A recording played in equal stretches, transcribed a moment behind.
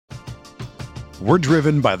We're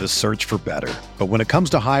driven by the search for better. But when it comes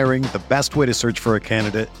to hiring, the best way to search for a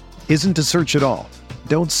candidate isn't to search at all.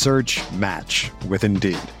 Don't search, match with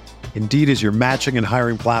Indeed. Indeed is your matching and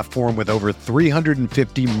hiring platform with over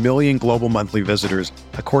 350 million global monthly visitors,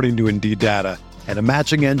 according to Indeed data, and a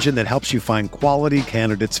matching engine that helps you find quality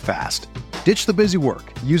candidates fast. Ditch the busy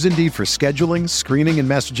work. Use Indeed for scheduling, screening, and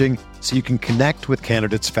messaging so you can connect with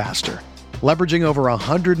candidates faster. Leveraging over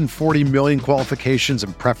 140 million qualifications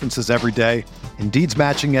and preferences every day, Indeed's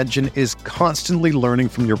matching engine is constantly learning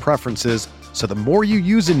from your preferences, so the more you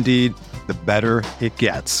use Indeed, the better it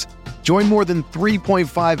gets. Join more than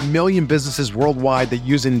 3.5 million businesses worldwide that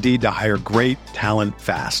use Indeed to hire great talent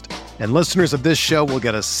fast. And listeners of this show will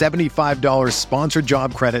get a $75 sponsored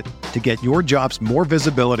job credit to get your jobs more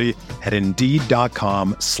visibility at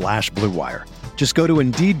Indeed.com/Blue Wire. Just go to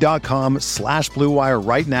Indeed.com/Blue Wire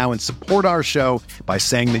right now and support our show by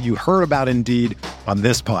saying that you heard about Indeed on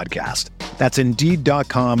this podcast. That's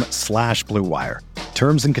Indeed.com/Blue Wire.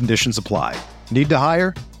 Terms and conditions apply. Need to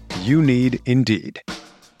hire? You need Indeed.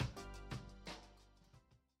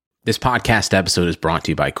 This podcast episode is brought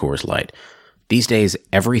to you by Coors Light. These days,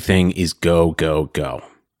 everything is go, go, go.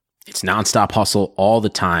 It's nonstop hustle all the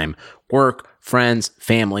time. Work, friends,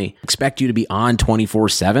 family expect you to be on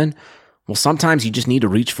 24/7. Well, sometimes you just need to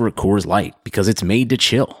reach for a Coors Light because it's made to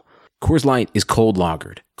chill. Coors Light is cold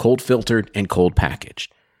lagered, cold filtered, and cold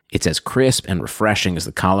packaged. It's as crisp and refreshing as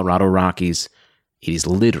the Colorado Rockies. It is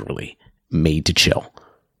literally made to chill.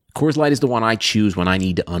 Coors Light is the one I choose when I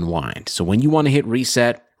need to unwind. So when you want to hit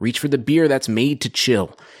reset, reach for the beer that's made to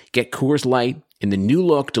chill. Get Coors Light in the new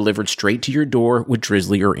look delivered straight to your door with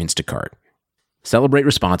Drizzly or Instacart. Celebrate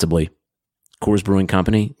responsibly. Coors Brewing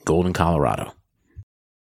Company, Golden, Colorado.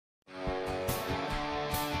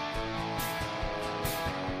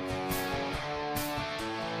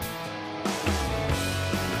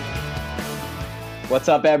 What's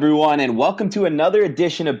up, everyone, and welcome to another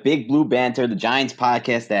edition of Big Blue Banter, the Giants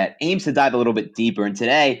podcast that aims to dive a little bit deeper. And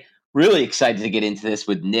today, really excited to get into this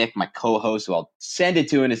with Nick, my co-host, who I'll send it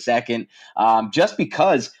to in a second, just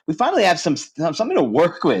because we finally have something to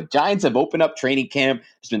work with. Giants have opened up training camp.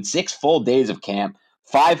 There's been 6 full days of camp,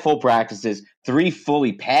 5 full practices, 3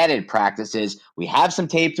 fully padded practices. We have some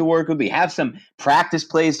tape to work with. We have some practice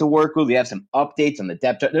plays to work with. We have some updates on the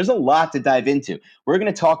depth chart. There's a lot to dive into. We're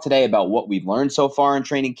going to talk today about what we've learned so far in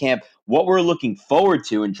training camp, what we're looking forward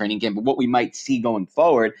to in training camp, and what we might see going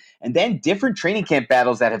forward, and then different training camp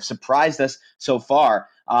battles that have surprised us so far.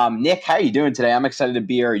 Nick, how are you doing today? I'm excited to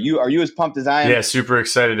be here. Are you as pumped as I am? Yeah, super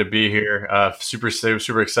excited to be here.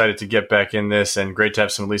 Super excited to get back in this, and great to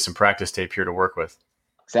have at least some practice tape here to work with.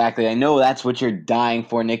 Exactly. I know that's what you're dying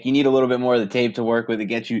for, Nick. You need a little bit more of the tape to work with to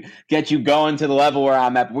get you going to the level where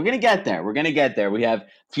I'm at. But we're gonna get there. We have a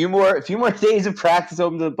few more days of practice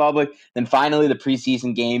open to the public, then finally the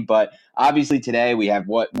preseason game. But obviously today we have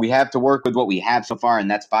to work with what we have so far, and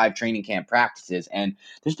that's 5 training camp practices. And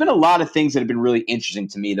there's been a lot of things that have been really interesting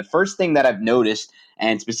to me. The first thing that I've noticed,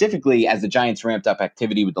 and specifically as the Giants ramped up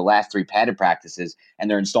activity with the last 3 padded practices and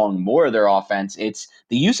they're installing more of their offense, it's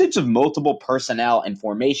the usage of multiple personnel and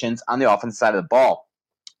formations on the offensive side of the ball.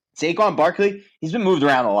 Saquon Barkley, he's been moved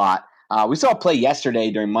around a lot. We saw a play yesterday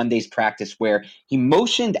during Monday's practice where he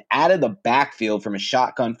motioned out of the backfield from a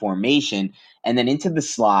shotgun formation and then into the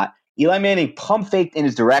slot. Eli Manning pump faked in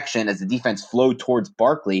his direction as the defense flowed towards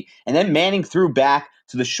Barkley, and then Manning threw back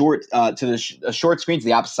to the short screen to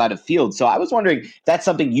the opposite side of the field. So I was wondering if that's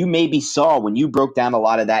something you maybe saw when you broke down a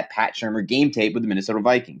lot of that Pat Shurmur game tape with the Minnesota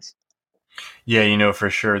Vikings. Yeah,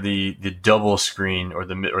 for sure the double screen or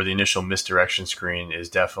the initial misdirection screen is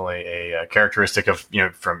definitely a characteristic of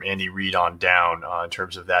from Andy Reid on down in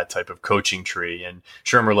terms of that type of coaching tree. And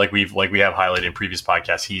Shurmur, like we have highlighted in previous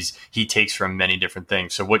podcasts, he takes from many different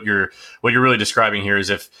things. So what you're really describing here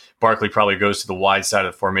is if Barkley probably goes to the wide side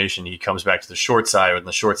of the formation, he comes back to the short side, or on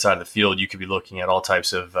the short side of the field, you could be looking at all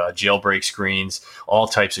types of jailbreak screens, all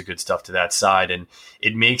types of good stuff to that side, and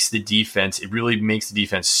it really makes the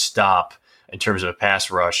defense stop in terms of a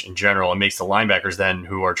pass rush in general. It makes the linebackers then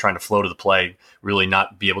who are trying to flow to the play really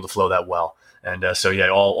not be able to flow that well. And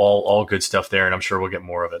all good stuff there, and I'm sure we'll get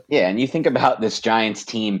more of it. Yeah, and you think about this Giants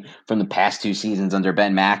team from the past 2 seasons under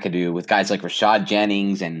Ben McAdoo with guys like Rashad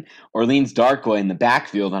Jennings and Orleans Darkwa in the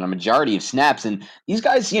backfield on a majority of snaps. And these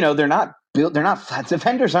guys, they're not flat.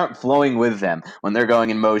 Defenders aren't flowing with them when they're going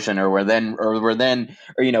in motion where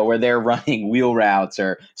they're running wheel routes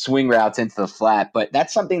or swing routes into the flat. But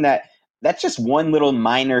that's something that that's just one little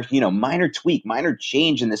minor, minor tweak, minor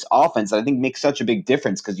change in this offense that I think makes such a big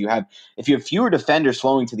difference, because if you have fewer defenders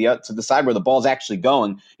flowing to the side where the ball's actually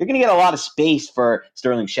going, you're going to get a lot of space for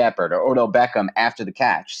Sterling Shepard or Odell Beckham after the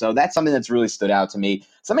catch. So that's something that's really stood out to me.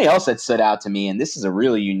 Something else that stood out to me, and this is a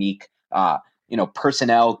really unique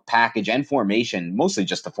personnel package and formation, mostly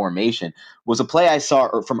just the formation, was a play I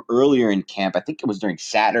saw from earlier in camp. I think it was during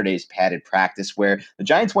Saturday's padded practice, where the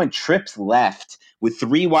Giants went trips left with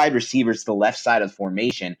 3 wide receivers to the left side of the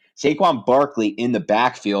formation, Saquon Barkley in the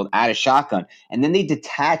backfield at a shotgun, and then they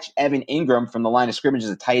detached Evan Ingram from the line of scrimmage as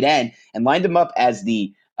a tight end and lined him up as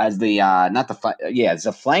a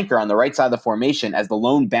flanker on the right side of the formation as the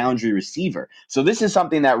lone boundary receiver. So this is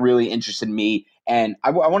something that really interested me. And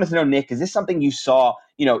I wanted to know, Nick, is this something you saw,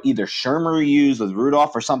 either Shurmur use with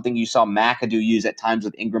Rudolph, or something you saw McAdoo use at times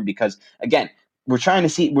with Ingram? Because again, we're trying to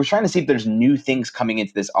see if there's new things coming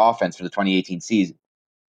into this offense for the 2018 season.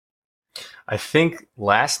 I think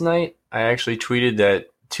last night I actually tweeted that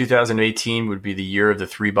 2018 would be the year of the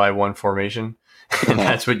 3-by-1 formation. And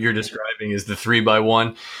that's what you're describing is the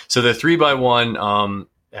 3-by-1. So the 3-by-1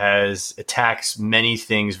 attacks many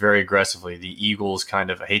things very aggressively. The Eagles I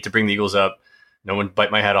hate to bring the Eagles up, no one bite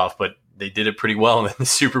my head off, but they did it pretty well in the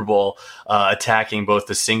Super Bowl, attacking both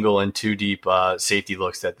the single and 2 deep safety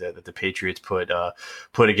looks that the Patriots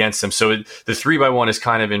put against them. So the 3-by-1 is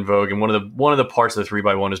kind of in vogue, and one of the parts of the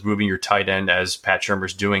 3-by-1 is moving your tight end, as Pat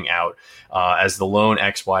Shurmur's doing, out as the lone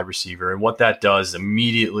X wide receiver. And what that does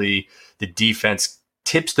immediately, the defense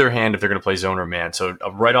tips their hand if they're going to play zone or man. So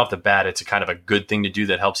right off the bat, it's a kind of a good thing to do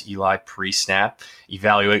that helps Eli pre-snap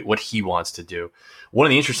evaluate what he wants to do. One of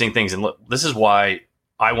the interesting things, and look, this is why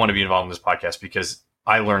I want to be involved in this podcast, because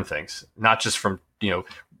I learn things, not just from,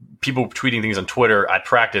 people tweeting things on Twitter at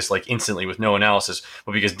practice, like instantly with no analysis,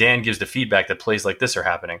 but because Dan gives the feedback that plays like this are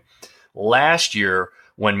happening. Last year,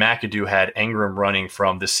 when McAdoo had Ingram running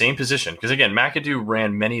from the same position, because again, McAdoo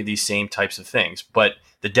ran many of these same types of things, but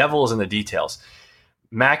the devil is in the details.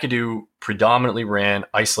 McAdoo predominantly ran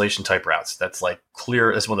isolation type routes. That's like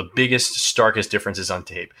clear. That's one of the biggest, starkest differences on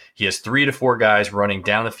tape. He has 3 to 4 guys running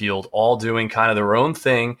down the field, all doing kind of their own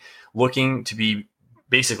thing, looking to be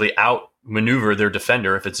basically outmaneuver their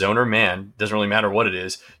defender, if it's zone or man, doesn't really matter what it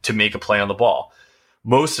is, to make a play on the ball.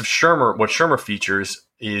 Most of what Shurmur features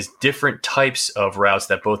is different types of routes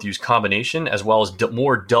that both use combination as well as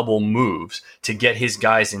more double moves to get his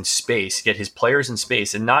guys in space, get his players in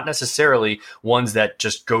space, and not necessarily ones that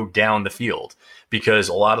just go down the field, because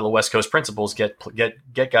a lot of the West Coast principles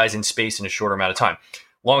get guys in space in a shorter amount of time.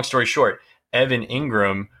 Long story short, Evan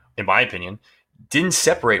Ingram, in my opinion, didn't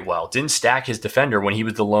separate well, didn't stack his defender when he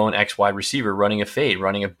was the lone X wide receiver running a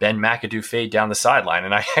Ben McAdoo fade down the sideline.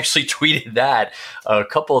 And I actually tweeted that a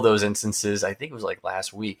couple of those instances, I think it was like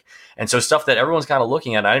last week. And so stuff that everyone's kind of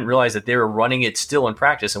looking at, I didn't realize that they were running it still in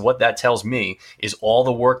practice. And what that tells me is all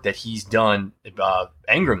the work that he's done,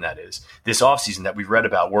 Ingram that is, this offseason that we've read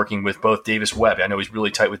about, working with both Davis Webb. I know he's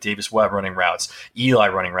really tight with Davis Webb running routes, Eli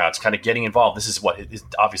running routes, kind of getting involved. This is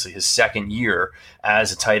obviously his second year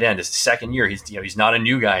as a tight end. His second year, he's not a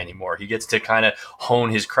new guy anymore. He gets to kind of hone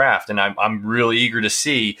his craft, and I'm really eager to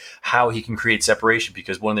see how he can create separation,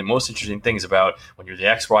 because one of the most interesting things about when you're the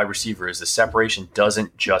X wide receiver is the separation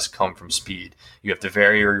doesn't just come from speed. You have to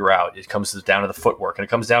vary your route. It comes down to the footwork, and it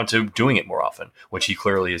comes down to doing it more often, which he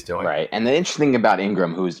clearly is doing. Right. And the interesting thing about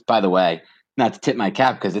Ingram, who's, by the way, not to tip my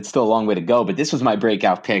cap because it's still a long way to go, but this was my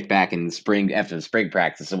breakout pick back in the spring after the spring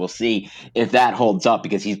practice. So we'll see if that holds up,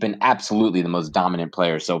 because he's been absolutely the most dominant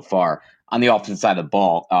player so far on the offensive side of the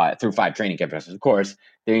ball through 5 training camp sessions. Of course,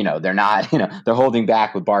 they're not, they're holding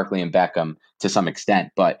back with Barkley and Beckham to some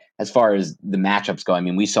extent. But as far as the matchups go, I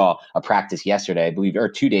mean, we saw a practice yesterday, I believe, or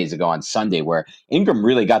 2 days ago on Sunday, where Ingram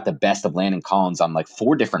really got the best of Landon Collins on like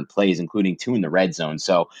 4 different plays, including 2 in the red zone.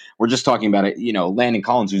 So we're just talking about it, Landon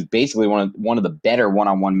Collins, who's basically one of the better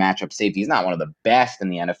one-on-one matchup safeties. He's not one of the best in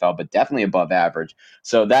the NFL, but definitely above average.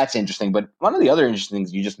 So that's interesting. But one of the other interesting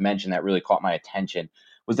things you just mentioned that really caught my attention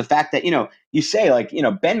was the fact that, you say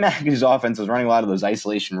Ben McAdoo's offense was running a lot of those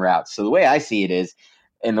isolation routes. So the way I see it is,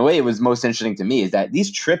 and the way it was most interesting to me, is that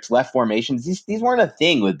these trips left formations, these weren't a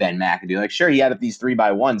thing with Ben McAdoo. Like, sure, he had these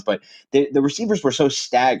 3-by-1s, but the receivers were so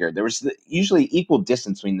staggered. There was usually equal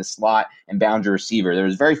distance between the slot and boundary receiver. There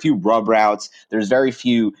was very few rub routes. There's very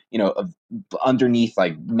few, of underneath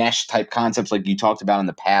like mesh type concepts like you talked about in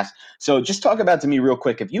the past. So just talk about to me real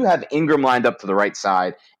quick, if you have Ingram lined up to the right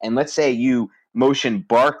side, and let's say you motion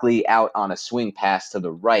Barkley out on a swing pass to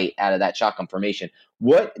the right out of that shotgun formation,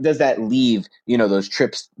 what does that leave, those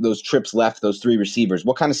trips left, those 3 receivers?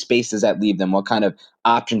 What kind of space does that leave them? What kind of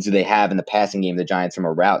options do they have in the passing game, the Giants, from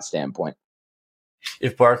a route standpoint?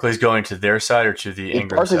 If Barkley's going to their side or to the If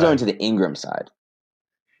Ingram Barkley's side? going to the Ingram side.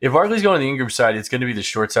 If Barkley's going to the Ingram side, it's going to be the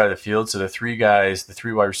short side of the field. So the three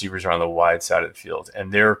wide receivers are on the wide side of the field,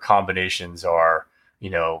 and their combinations are, I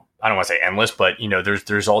don't want to say endless, but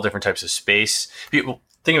there's all different types of space. People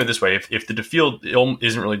think of it this way: if the field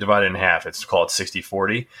isn't really divided in half, it's called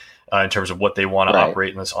 60-40 in terms of what they want to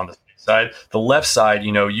operate on the side. The left side,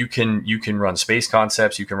 you can run space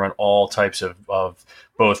concepts, you can run all types of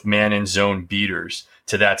both man and zone beaters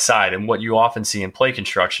to that side, and what you often see in play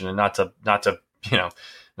construction, and not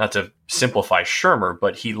to simplify Shurmur,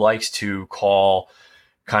 but he likes to call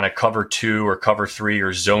kind of cover 2 or cover 3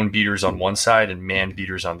 or zone beaters on one side and man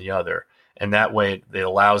beaters on the other. And that way it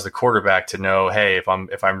allows the quarterback to know, hey, if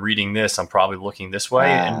I'm reading this, I'm probably looking this way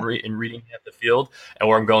and reading half the field,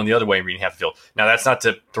 or I'm going the other way and reading half the field. Now, that's not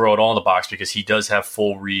to throw it all in the box, because he does have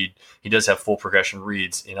full progression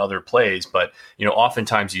reads in other plays. But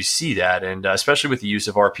oftentimes you see that, and especially with the use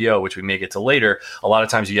of RPO, which we may get to later. A lot of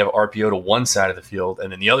times you have RPO to one side of the field,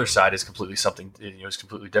 and then the other side is completely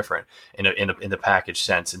different in the package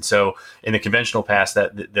sense. And so in the conventional pass,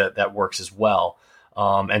 that works as well.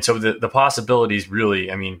 And so the possibilities really,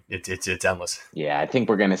 it's endless. Yeah, I think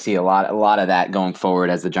we're going to see a lot of that going forward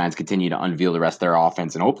as the Giants continue to unveil the rest of their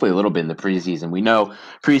offense, and hopefully a little bit in the preseason. We know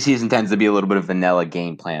preseason tends to be a little bit of vanilla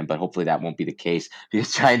game plan, but hopefully that won't be the case,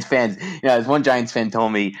 because Giants fans, as one Giants fan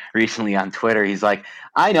told me recently on Twitter, he's like,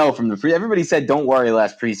 I know everybody said don't worry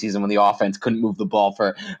last preseason when the offense couldn't move the ball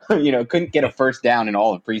for, couldn't get a first down in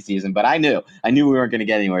all of preseason, but I knew we weren't going to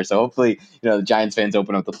get anywhere. So hopefully, the Giants fans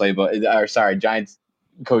open up the playbook, Giants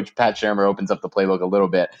coach Pat Shurmur opens up the playbook a little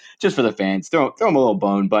bit just for the fans, throw them a little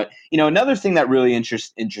bone. But, another thing that really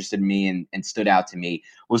interested me and stood out to me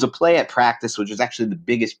was a play at practice, which was actually the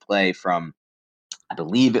biggest play from, I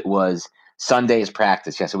believe it was Sunday's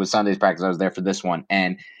practice. Yes, it was Sunday's practice. I was there for this one.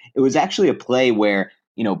 And it was actually a play where,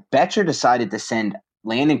 Betcher decided to send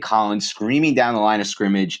Landon Collins screaming down the line of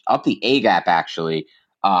scrimmage, up the A-gap actually,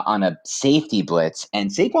 on a safety blitz,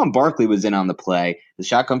 and Saquon Barkley was in on the play, the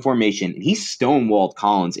shotgun formation, and he stonewalled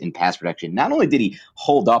Collins in pass protection. Not only did he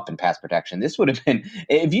hold up in pass protection, this would have been,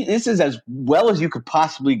 this is as well as you could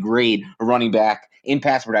possibly grade a running back in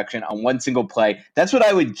pass protection on one single play. That's what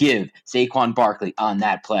I would give Saquon Barkley on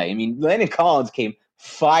that play. Landon Collins came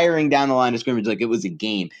firing down the line of scrimmage like it was a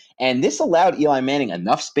game, and this allowed Eli Manning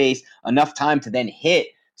enough space, enough time to then hit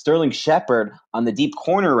Sterling Shepard on the deep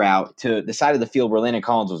corner route to the side of the field where Landon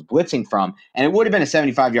Collins was blitzing from, and it would have been a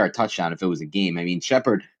 75-yard touchdown if it was a game.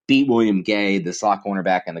 Shepard beat William Gay, the slot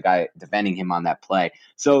cornerback, and the guy defending him on that play.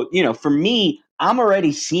 So, for me, I'm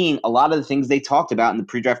already seeing a lot of the things they talked about in the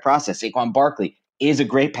pre-draft process. Saquon Barkley is a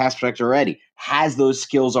great pass protector already, has those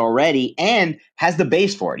skills already, and has the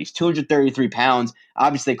base for it. He's 233 pounds.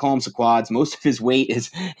 Obviously, they call him Sequads. Most of his weight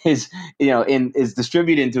is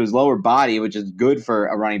distributed into his lower body, which is good for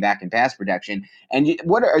a running back in pass protection. And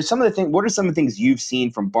what are some of the things you've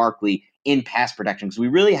seen from Barkley in pass protection? Because we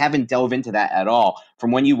really haven't delved into that at all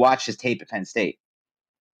from when you watched his tape at Penn State.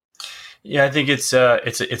 Yeah, I think it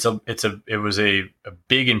was a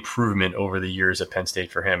big improvement over the years at Penn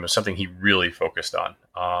State for him. It was something he really focused on.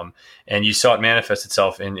 And you saw it manifest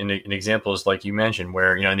itself in examples like you mentioned,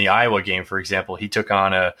 where, in the Iowa game, for example, he took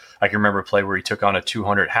on I can remember a play where he took on a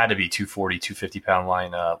 240, 250 pound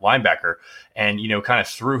linebacker and, kind of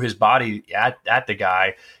threw his body at the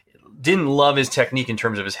guy. Didn't love his technique in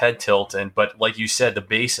terms of his head tilt, but like you said, the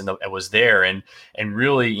base was there, and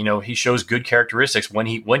really, he shows good characteristics when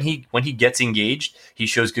he gets engaged. He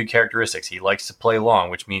shows good characteristics. He likes to play long,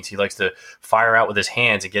 which means he likes to fire out with his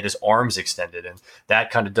hands and get his arms extended, and that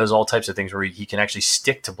kind of does all types of things where he can actually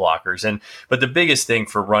stick to blockers. But the biggest thing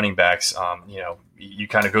for running backs, you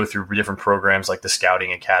kind of go through different programs like the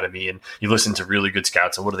Scouting Academy, and you listen to really good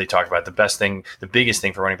scouts. And what do they talk about? The biggest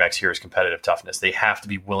thing for running backs here is competitive toughness. They have to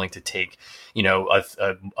be willing to take,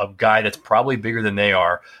 a guy that's probably bigger than they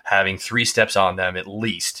are, having 3 steps on them at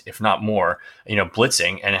least, if not more,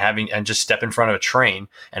 blitzing and just step in front of a train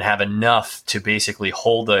and have enough to basically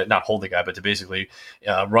not hold the guy, but to basically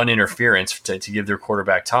run interference to give their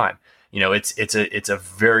quarterback time. It's a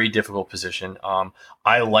very difficult position.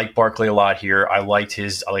 I like Barkley a lot here. I liked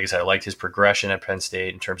his progression at Penn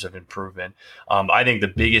State in terms of improvement. I think the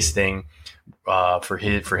biggest thing for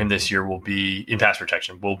him this year will be in pass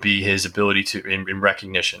protection, will be his ability in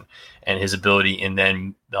recognition, and his ability in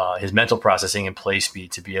then his mental processing and play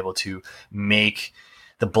speed to be able to make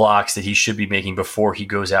the blocks that he should be making before he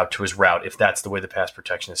goes out to his route, if that's the way the pass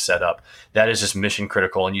protection is set up. That is just mission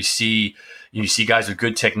critical. And you see guys with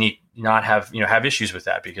good technique, not have issues with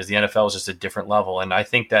that, because the NFL is just a different level. And I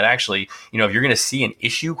think that actually, if you're going to see an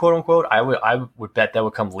issue, quote unquote, I would bet that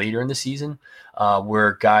would come later in the season,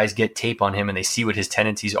 where guys get tape on him and they see what his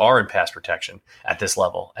tendencies are in pass protection at this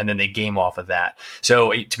level, and then they game off of that.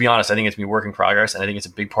 So to be honest, I think it's been work in progress, and I think it's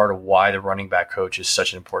a big part of why the running back coach is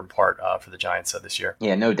such an important part for the Giants this year.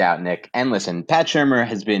 Yeah, no doubt, Nick. And listen, Pat Shurmur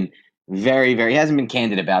has been very, very, he hasn't been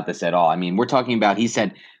candid about this at all. I mean, we're talking about, he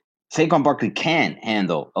said Saquon Barkley can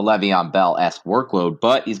handle a Le'Veon Bell-esque workload,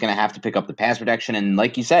 but he's going to have to pick up the pass protection. And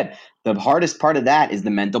like you said, the hardest part of that is the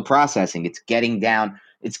mental processing. It's getting down.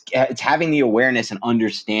 It's having the awareness and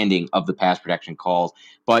understanding of the pass protection calls.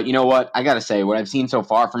 But you know what? I got to say, what I've seen so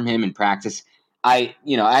far from him in practice, I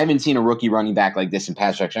haven't seen a rookie running back like this in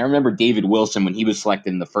pass protection. I remember David Wilson when he was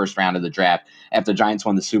selected in the first round of the draft after the Giants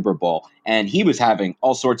won the Super Bowl, and he was having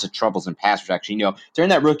all sorts of troubles in pass protection. During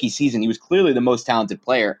that rookie season, he was clearly the most talented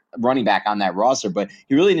player, running back on that roster, but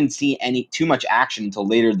he really didn't see too much action until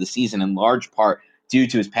later in the season, in large part due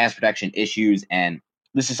to his pass protection issues. And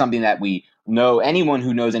this is something that we know. Anyone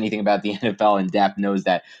who knows anything about the NFL in depth knows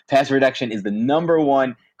that pass protection is the number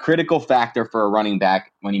one critical factor for a running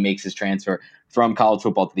back when he makes his transfer from college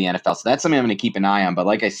football to the NFL. So that's something I'm going to keep an eye on. But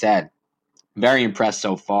like I said, very impressed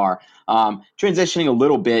so far. Transitioning a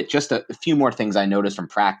little bit, just a few more things I noticed from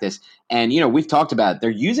practice. And, we've talked about it. They're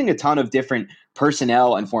using a ton of different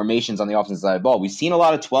personnel and formations on the offensive side of the ball. We've seen a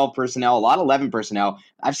lot of 12 personnel, a lot of 11 personnel.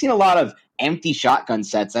 I've seen a lot of empty shotgun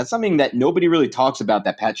sets. That's something that nobody really talks about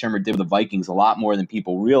that Pat Shurmur did with the Vikings a lot more than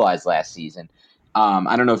people realized last season.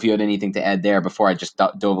 I don't know if you had anything to add there before I just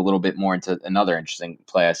dove a little bit more into another interesting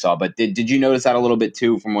play I saw. But did you notice that a little bit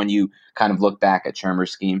too from when you kind of look back at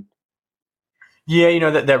Shurmur's scheme? Yeah,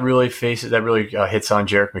 that really hits on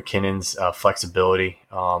Jerick McKinnon's flexibility,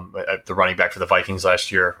 the running back for the Vikings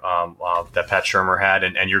last year, that Pat Shurmur had,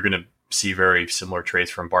 and you're going to see very similar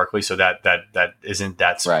traits from Barkley. So that isn't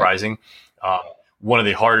that surprising. Right. One of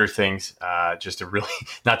the harder things, just to really,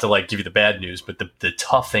 not to like give you the bad news, but the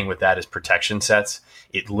tough thing with that is protection sets.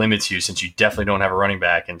 It limits you, since you definitely don't have a running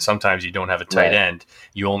back, and sometimes you don't have a tight end.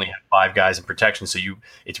 You only have 5 guys in protection, so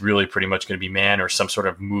it's really pretty much going to be man or some sort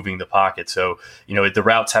of moving the pocket. So the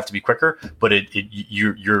routes have to be quicker, but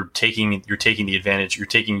you're taking the advantage. You're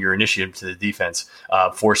taking your initiative to the defense,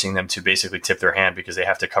 forcing them to basically tip their hand because they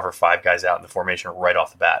have to cover 5 guys out in the formation right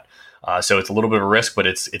off the bat. So it's a little bit of a risk, but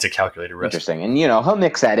it's a calculated risk. Interesting. And, he'll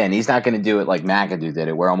mix that in. He's not going to do it like McAdoo did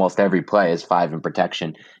it, where almost every play is 5 in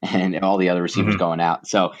protection and all the other receivers going out.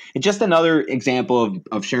 So it's just another example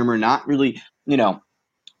of Shurmur not really,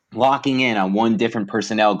 locking in on one different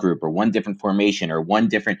personnel group or one different formation or one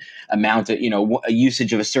different amount of, a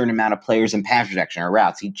usage of a certain amount of players in pass protection or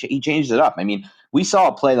routes. He changed it up. I mean, we saw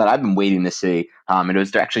a play that I've been waiting to see. It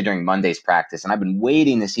was actually during Monday's practice, and I've been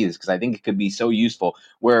waiting to see this because I think it could be so useful,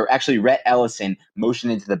 where actually Rhett Ellison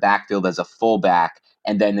motioned into the backfield as a fullback,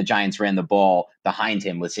 and then the Giants ran the ball behind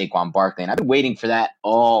him with Saquon Barkley. And I've been waiting for that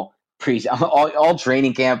all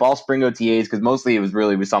training camp, all spring OTAs,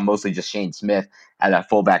 because we saw mostly just Shane Smith at that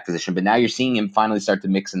fullback position. But now you're seeing him finally start to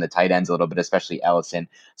mix in the tight ends a little bit, especially Ellison.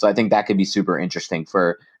 So I think that could be super interesting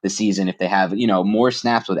for the season if they have, more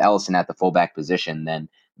snaps with Ellison at the fullback position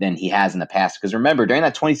than he has in the past. Because remember, during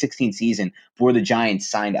that 2016 season, before the Giants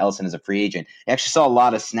signed Ellison as a free agent, they actually saw a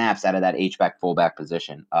lot of snaps out of that H-back fullback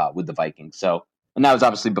position with the Vikings. So, and that was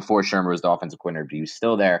obviously before Shurmur was the offensive coordinator, but he was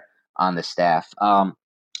still there on the staff.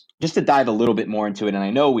 Just to dive a little bit more into it, and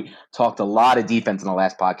I know we talked a lot of defense in the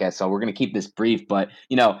last podcast, so we're going to keep this brief, but,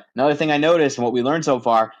 another thing I noticed and what we learned so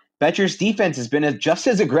far, Bettcher's defense has been just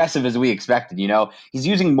as aggressive as we expected. He's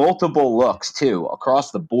using multiple looks too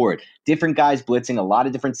across the board. Different guys blitzing, a lot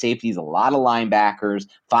of different safeties, a lot of linebackers,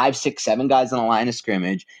 5, 6, 7 guys on the line of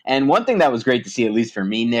scrimmage. And one thing that was great to see, at least for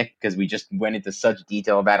me, Nick, because we just went into such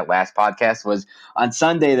detail about it last podcast, was on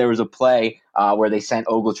Sunday there was a play where they sent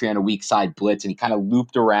Ogletree on a weak side blitz, and he kind of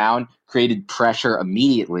looped around, created pressure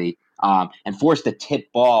immediately. And forced a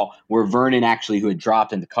tip ball where Vernon actually, who had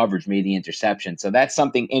dropped into coverage, made the interception. So that's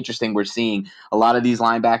something interesting. We're seeing a lot of these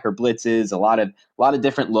linebacker blitzes, a lot of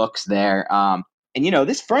different looks there. And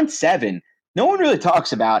this front seven, no one really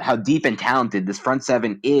talks about how deep and talented this front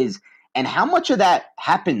seven is and how much of that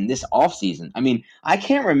happened this offseason. I mean, I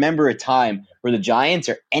can't remember a time where the Giants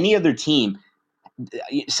or any other team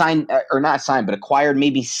acquired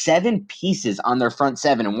maybe 7 pieces on their front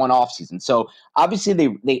seven in one offseason. So obviously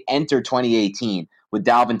they enter 2018 with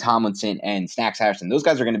Dalvin Tomlinson and Snacks Harrison. Those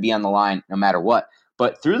guys are going to be on the line no matter what.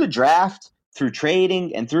 But through the draft, through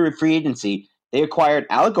trading, and through free agency, they acquired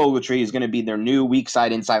Alec Ogletree, who's going to be their new weak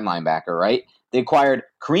side inside linebacker, right? They acquired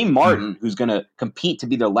Kareem Martin, who's going to compete to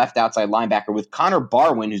be their left outside linebacker, with Connor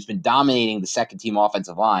Barwin, who's been dominating the second team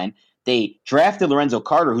offensive line. They drafted Lorenzo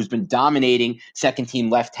Carter, who's been dominating second-team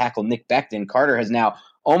left tackle Nick Becton. Carter has now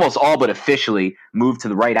almost all but officially moved to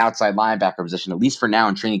the right outside linebacker position, at least for now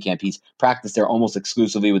in training camp. He's practiced there almost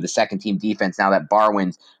exclusively with the second-team defense now that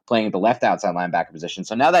Barwin's playing at the left outside linebacker position.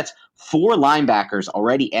 So now that's 4 linebackers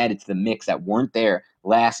already added to the mix that weren't there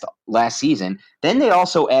last season. Then they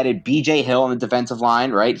also added B.J. Hill on the defensive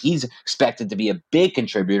line, right? He's expected to be a big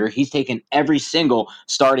contributor. He's taken every single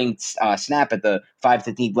starting snap at the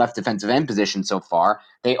 5-15 left defensive end position so far.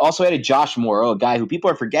 They also added Josh Morrow, a guy who people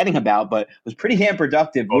are forgetting about, but was pretty damn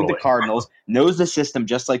productive with the Cardinals, knows the system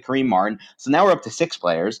just like Kareem Martin. So now we're up to 6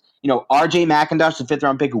 players. R.J. McIntosh, the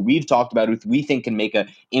 5th-round pick, who we've talked about, who we think can make an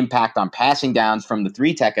impact on passing downs from the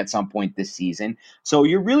 3-tech at some point this season. So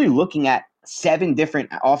you're really looking at 7 different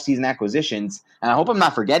offseason acquisitions. And I hope I'm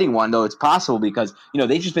not forgetting one, though it's possible because,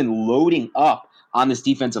 they've just been loading up on this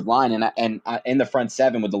defensive line and in the front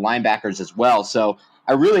 7 with the linebackers as well. So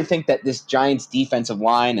I really think that this Giants defensive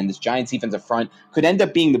line and this Giants defensive front could end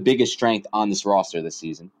up being the biggest strength on this roster this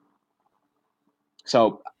season.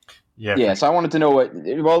 So so I wanted to know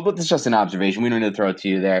it's just an observation. We don't need to throw it to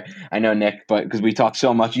you there. I know, Nick, but because we talked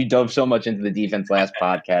so much, you dove so much into the defense last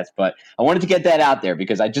podcast, but I wanted to get that out there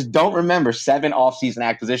because I just don't remember 7 offseason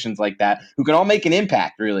acquisitions like that who can all make an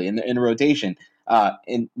impact really in the rotation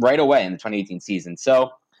right away in the 2018 season. So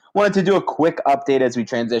wanted to do a quick update as we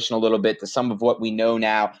transition a little bit to some of what we know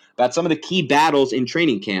now about some of the key battles in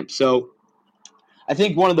training camp. So I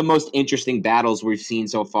think one of the most interesting battles we've seen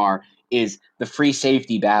so far is the free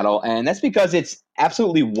safety battle, and that's because it's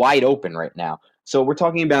absolutely wide open right now. So we're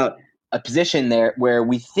talking about a position there where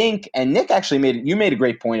we think, and Nick actually made a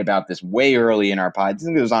great point about this way early in our pod. I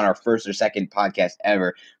think it was on our first or second podcast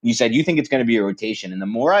ever. You said you think it's going to be a rotation, and the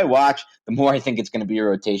more I watch, the more I think it's going to be a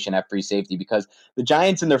rotation at free safety because the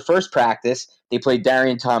Giants in their first practice, they played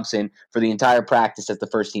Darian Thompson for the entire practice as the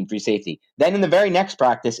first team free safety. Then in the very next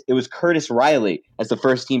practice, it was Curtis Riley as the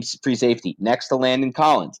first team free safety next to Landon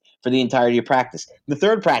Collins for the entirety of practice. The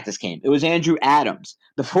third practice came. It was Andrew Adams.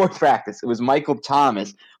 The fourth practice, it was Michael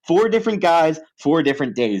Thomas. 4 different guys, 4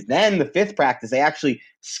 different days. Then the 5th practice, they actually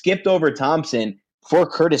skipped over Thompson for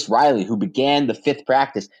Curtis Riley, who began the 5th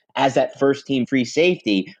practice as that first team free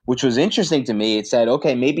safety, which was interesting to me. It said,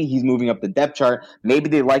 okay, maybe he's moving up the depth chart. Maybe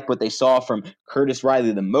they liked what they saw from Curtis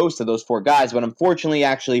Riley the most of those 4 guys. But unfortunately,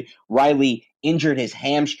 actually, Riley injured his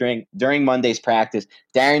hamstring during Monday's practice.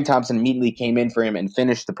 Darian Thompson immediately came in for him and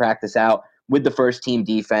finished the practice out with the first team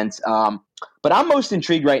defense. But I'm most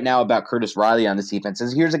intrigued right now about Curtis Riley on this defense.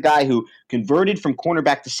 Here's a guy who converted from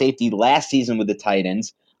cornerback to safety last season with the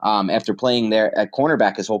Titans after playing there at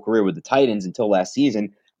cornerback his whole career with the Titans until last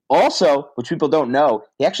season. Also, which people don't know,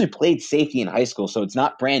 he actually played safety in high school, so it's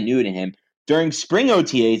not brand new to him. During spring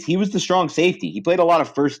OTAs, he was the strong safety. He played a lot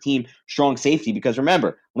of first-team strong safety because,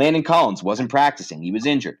 remember, Landon Collins wasn't practicing. He was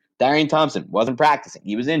injured. Darian Thompson wasn't practicing.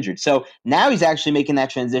 He was injured. So now he's actually making that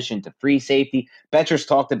transition to free safety. Bettcher's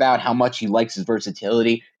talked about how much he likes his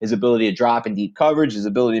versatility, his ability to drop in deep coverage, his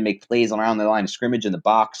ability to make plays around the line of scrimmage in the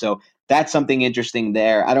box. So that's something interesting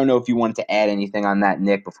there. I don't know if you wanted to add anything on that,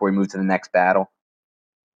 Nick, before we move to the next battle.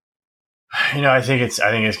 I think it's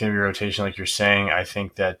going to be rotation, like you're saying. I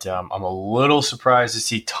think that I'm a little surprised to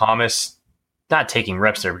see Thomas not taking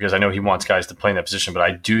reps there because I know he wants guys to play in that position, but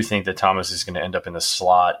I do think that Thomas is going to end up in the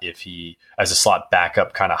slot as a slot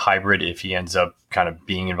backup kind of hybrid if he ends up kind of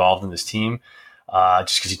being involved in this team.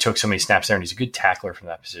 Just because he took so many snaps there and he's a good tackler from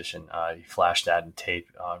that position. He flashed that in tape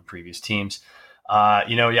on previous teams. I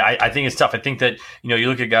think it's tough. I think that, you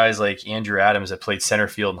look at guys like Andrew Adams that played center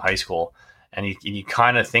field in high school, and you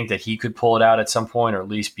kind of think that he could pull it out at some point, or at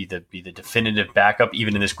least be the definitive backup,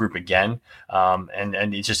 even in this group again.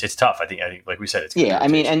 And it's tough. I think like we said, it's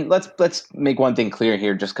and let's make one thing clear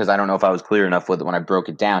here, just because I don't know if I was clear enough with it when I broke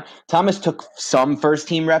it down. Thomas took some first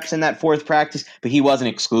team reps in that 4th practice, but he wasn't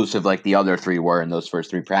exclusive like the other 3 were in those first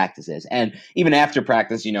 3 practices. And even after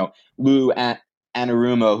practice, Lou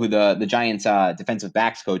Anarumo, who the Giants defensive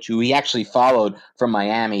backs coach, who he actually followed from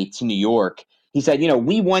Miami to New York. He said,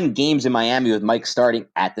 we won games in Miami with Mike starting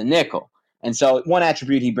at the nickel. And so one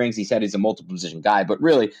attribute he brings, he said, he's a multiple position guy. But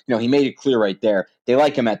really, he made it clear right there, they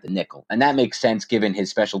like him at the nickel. And that makes sense given his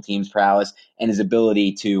special teams prowess and his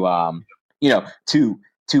ability to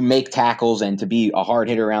make tackles and to be a hard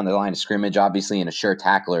hitter around the line of scrimmage, obviously, and a sure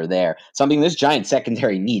tackler there. Something this Giants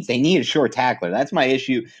secondary needs. They need a sure tackler. That's my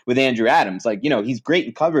issue with Andrew Adams. He's great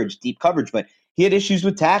in coverage, deep coverage, but he had issues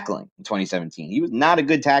with tackling in 2017. He was not a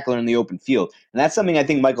good tackler in the open field. And that's something I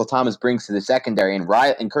think Michael Thomas brings to the secondary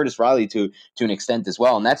and Curtis Riley to an extent as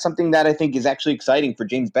well. And that's something that I think is actually exciting for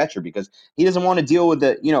James Bettcher because he doesn't want to deal with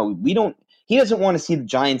he he doesn't want to see the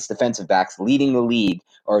Giants defensive backs leading the league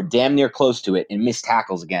or damn near close to it and miss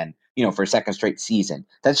tackles again, for a second straight season.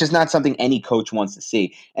 That's just not something any coach wants to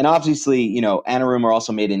see. And obviously, Anarumo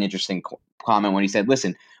also made an interesting comment when he said,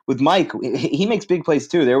 listen, with Mike, he makes big plays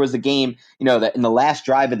too. There was a game, that in the last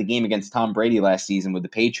drive of the game against Tom Brady last season with the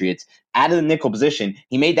Patriots, out of the nickel position,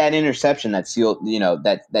 he made that interception that sealed,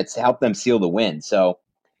 that's helped them seal the win. So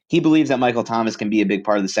he believes that Michael Thomas can be a big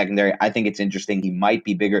part of the secondary. I think it's interesting. He might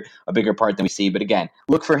be a bigger part than we see. But again,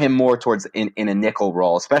 look for him more towards in a nickel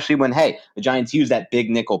role, especially when, hey, the Giants use that big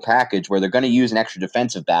nickel package where they're going to use an extra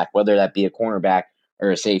defensive back, whether that be a cornerback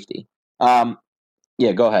or a safety. Yeah,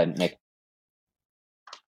 go ahead, Nick.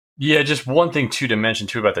 Yeah, just one thing too to mention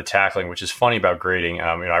too about the tackling, which is funny about grading.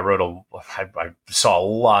 I saw a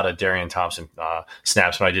lot of Darian Thompson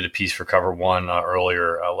snaps when I did a piece for Cover One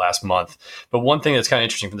earlier last month. But one thing that's kind of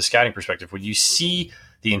interesting from the scouting perspective, when you see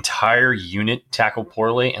the entire unit tackle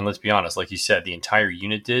poorly, and let's be honest, like you said, the entire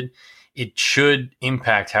unit did, it should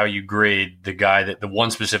impact how you grade the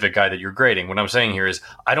one specific guy that you're grading. What I'm saying here is,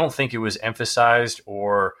 I don't think it was emphasized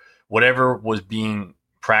or whatever was being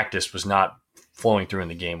practiced was not flowing through in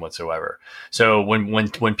the game whatsoever. So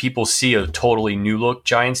when people see a totally new look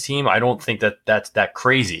Giants team, I don't think that's that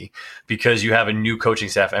crazy, because you have a new coaching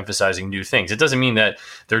staff emphasizing new things. It doesn't mean that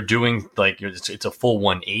they're doing it's a full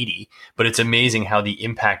 180, but it's amazing how the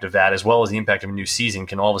impact of that, as well as the impact of a new season,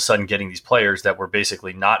 can all of a sudden getting these players that were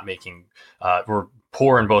basically not making were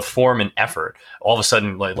poor in both form and effort, all of a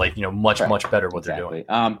sudden much better what they're doing.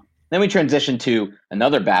 Then we transition to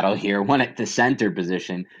another battle here, one at the center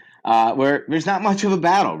position, where there's not much of a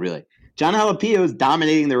battle, really. Jon Halapio is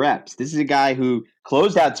dominating the reps. This is a guy who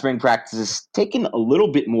closed out spring practices, taking a little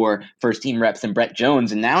bit more first-team reps than Brett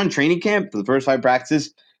Jones, and now in training camp for the first 5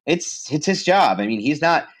 practices, it's his job. I mean, he's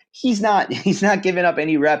not giving up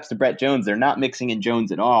any reps to Brett Jones. They're not mixing in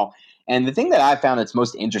Jones at all. And the thing that I found that's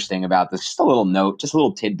most interesting about this, just a little note, just a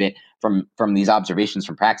little tidbit from these observations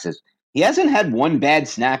from practice, he hasn't had one bad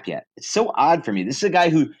snap yet. It's so odd for me. This is a guy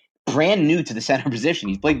who brand new to the center position.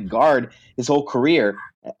 He's played guard his whole career.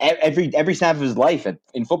 Every snap of his life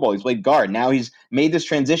in football, he's played guard. Now he's made this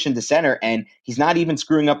transition to center, and he's not even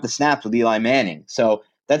screwing up the snaps with Eli Manning. So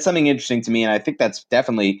that's something interesting to me, and I think that's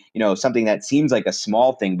definitely something that seems like a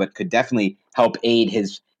small thing, but could definitely help aid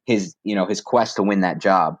his quest to win that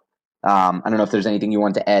job. I don't know if there's anything you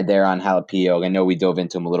want to add there on Halapio. I know we dove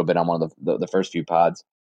into him a little bit on one of the first few pods.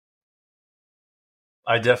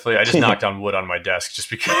 I just knocked on wood on my desk just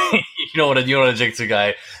because you don't want to jinx a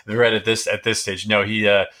guy right at this stage. No,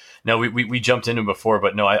 we jumped into him before,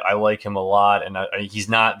 but no, I like him a lot, and he's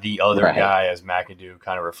not the other guy as McAdoo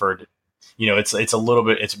kind of referred to. It's a little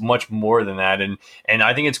bit, it's much more than that, and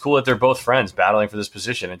I think it's cool that they're both friends battling for this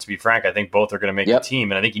position. And to be frank, I think both are going to make the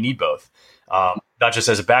team, and I think you need both. Not just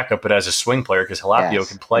as a backup, but as a swing player, because Halapio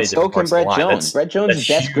can play different parts of the line. Jones. Brett Jones'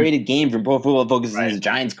 best graded game from Pro Football Focus in his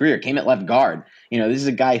Giants career came at left guard. This is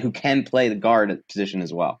a guy who can play the guard position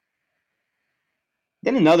as well.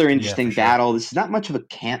 Then another interesting battle. This is not much of a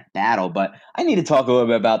camp battle, but I need to talk a little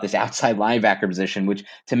bit about this outside linebacker position, which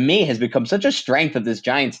to me has become such a strength of this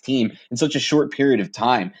Giants team in such a short period of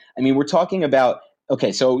time. I mean, we're talking about,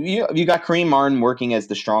 okay, so you got Kareem Martin working as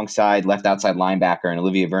the strong side left outside linebacker and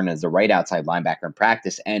Olivier Vernon as the right outside linebacker in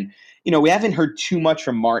practice. And, we haven't heard too much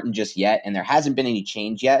from Martin just yet, and there hasn't been any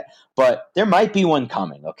change yet, but there might be one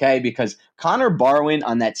coming, okay? Because Connor Barwin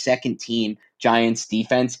on that second team Giants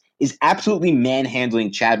defense is absolutely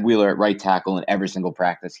manhandling Chad Wheeler at right tackle in every single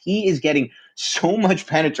practice. He is getting so much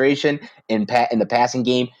penetration in the passing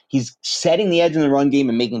game. He's setting the edge in the run game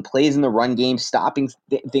and making plays in the run game, stopping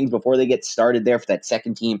things before they get started there for that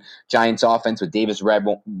second team Giants offense with Davis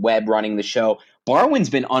Webb running the show. Barwin's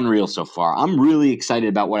been unreal so far. I'm really excited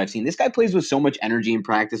about what I've seen. This guy plays with so much energy in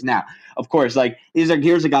practice. Now, of course, here's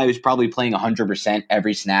a guy who's probably playing 100%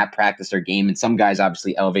 every snap, practice, or game, and some guys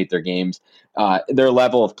obviously elevate their games, their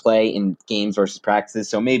level of play in games versus practices,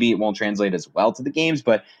 so maybe it won't translate as well to the games,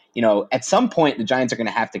 but at some point the Giants are going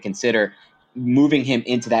to have to consider moving him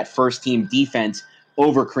into that first team defense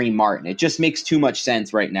over Kareem Martin. It just makes too much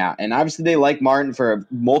sense right now. And obviously they like Martin for a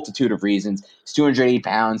multitude of reasons. He's 280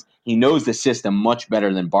 pounds. He knows the system much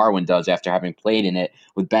better than Barwin does after having played in it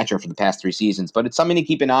with Betcher for the past 3 seasons. But it's something to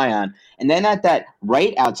keep an eye on. And then at that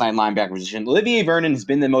right outside linebacker position, Olivier Vernon has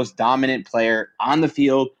been the most dominant player on the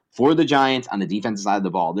field for the Giants on the defensive side of the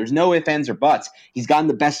ball. There's no ifs, ands, or buts. He's gotten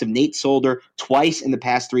the best of Nate Solder twice in the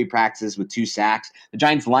past 3 practices with 2 sacks. The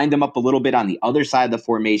Giants lined him up a little bit on the other side of the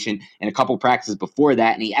formation in a couple practices before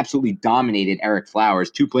that, and he absolutely dominated Eric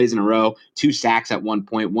Flowers. 2 plays in a row, 2 sacks at one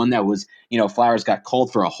point, one that was Flowers got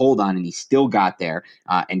called for a hold on, and he still got there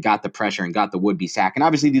and got the pressure and got the would-be sack. And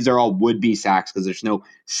obviously these are all would-be sacks because there's no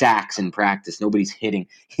sacks in practice. Nobody's hitting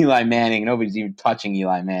Eli Manning. Nobody's even touching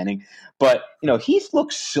Eli Manning. But, he's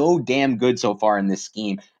looked so damn good so far in this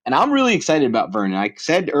scheme. And I'm really excited about Vernon. I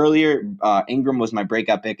said earlier, Ingram was my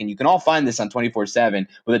breakout pick, and you can all find this on 24/7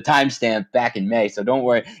 with a timestamp back in May. So don't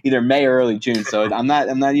worry, either May or early June. So I'm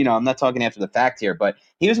not talking after the fact here, but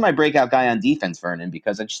he was my breakout guy on defense, Vernon,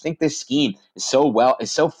 because I just think this scheme is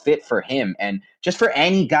so fit for him and just for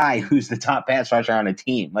any guy who's the top pass rusher on a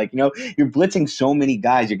team. Like, you're blitzing so many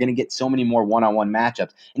guys, you're going to get so many more one-on-one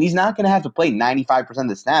matchups, and he's not going to have to play 95% of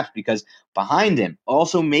the snaps because behind him,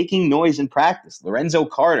 also making noise in practice, Lorenzo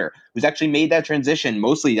Carter, who's actually made that transition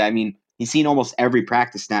mostly. I mean, he's seen almost every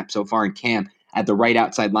practice snap so far in camp at the right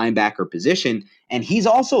outside linebacker position, and he's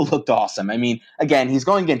also looked awesome. I mean, again, he's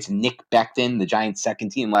going against Nick Becton, the Giants'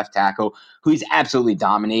 second-team left tackle, who he's absolutely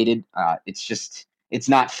dominated. It's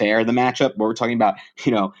not fair, the matchup, where we're talking about,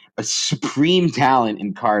 a supreme talent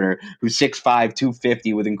in Carter, who's 6'5",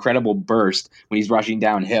 250 with incredible burst when he's rushing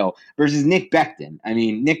downhill, versus Nick Becton. I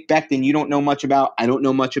mean, Nick Becton, you don't know much about. I don't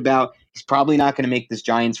know much about. He's probably not going to make this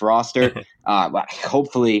Giants roster.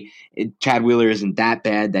 Hopefully, Chad Wheeler isn't that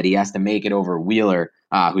bad that he has to make it over Wheeler,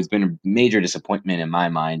 who's been a major disappointment in my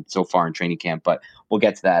mind so far in training camp. But we'll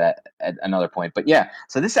get to that at another point. But yeah,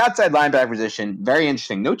 so this outside linebacker position, very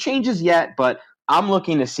interesting. No changes yet, but I'm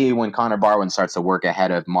looking to see when Connor Barwin starts to work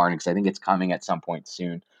ahead of Martin, because I think it's coming at some point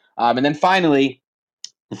soon. And then finally,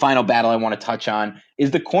 the final battle I want to touch on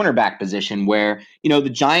is the cornerback position, where, the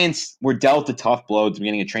Giants were dealt a tough blow at the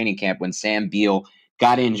beginning of training camp when Sam Beal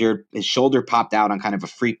got injured. His shoulder popped out on kind of a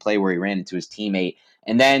freak play where he ran into his teammate.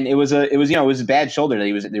 And then it was a bad shoulder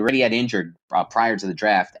that they already had injured prior to the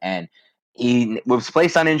draft. And he was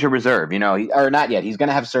placed on injured reserve, or not yet. He's going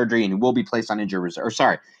to have surgery and will be placed on injured reserve. Or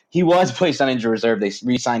sorry, he was placed on injured reserve. They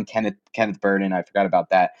re-signed Kenneth Burden. I forgot about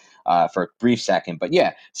that for a brief second. But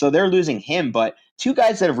yeah, so they're losing him. But two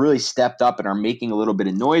guys that have really stepped up and are making a little bit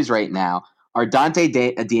of noise right now are Dante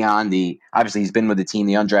Dion. Obviously he's been with the team,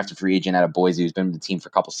 the undrafted free agent out of Boise, who's been with the team for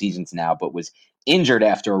a couple seasons now, but was injured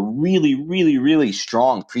after a really, really, really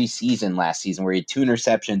strong preseason last season where he had 2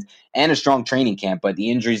 interceptions and a strong training camp, but the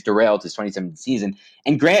injuries derailed his 2017 season.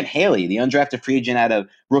 And Grant Haley, the undrafted free agent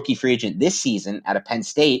rookie free agent this season out of Penn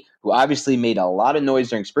State, who obviously made a lot of noise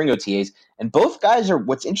during spring OTAs. And both guys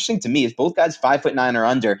what's interesting to me is both guys 5'9" or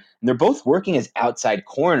under, and they're both working as outside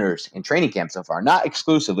corners in training camp so far. Not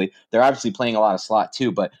exclusively. They're obviously playing a lot of slot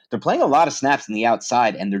too, but they're playing a lot of snaps in the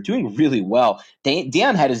outside, and they're doing really well.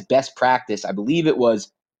 Dion had his best practice, I believe it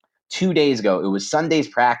was 2 days ago. It was Sunday's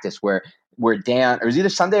practice where Dan, or it was either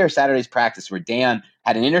Sunday or Saturday's practice, where Dan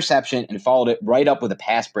had an interception and followed it right up with a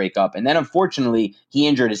pass breakup. And then, unfortunately, he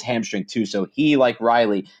injured his hamstring too. So he, like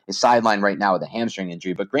Riley, is sidelined right now with a hamstring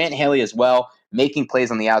injury. But Grant Haley as well, making plays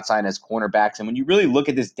on the outside as cornerbacks. And when you really look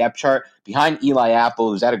at this depth chart, behind Eli Apple,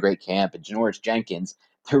 who's at a great camp, and Janoris Jenkins,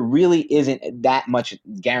 there really isn't that much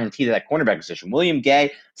guaranteed at that cornerback position. William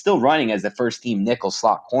Gay still running as the first-team nickel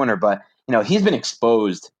slot corner, but he's been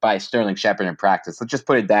exposed by Sterling Shepard in practice. Let's just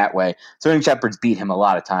put it that way. Sterling Shepard's beat him a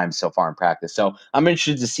lot of times so far in practice. So I'm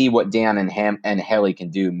interested to see what Dan and Haley can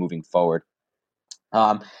do moving forward.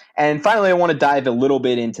 And finally, I want to dive a little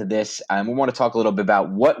bit into this. We want to talk a little bit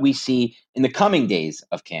about what we see in the coming days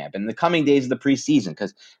of camp and the coming days of the preseason,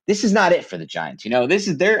 because this is not it for the Giants.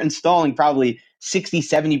 They're installing probably 60,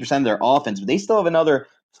 70% of their offense, but they still have another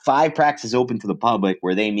 5 practices open to the public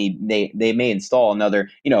where they may install another,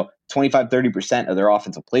 25, 30% of their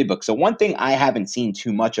offensive playbook. So one thing I haven't seen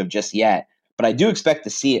too much of just yet, but I do expect to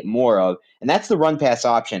see it more of, and that's the run pass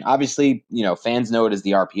option. Obviously, fans know it as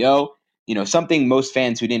the RPO. Something most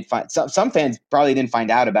fans who didn't find, some fans probably didn't find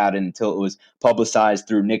out about it until it was publicized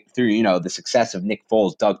through the success of Nick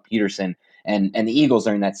Foles, Doug Peterson, and the Eagles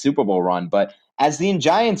during that Super Bowl run. But as the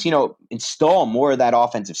Giants, install more of that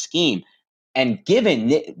offensive scheme, and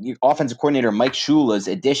given offensive coordinator Mike Shula's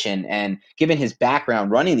addition, and given his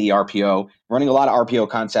background running the RPO, running a lot of RPO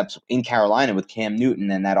concepts in Carolina with Cam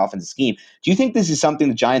Newton and that offensive scheme, do you think this is something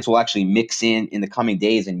the Giants will actually mix in the coming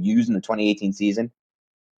days and use in the 2018 season?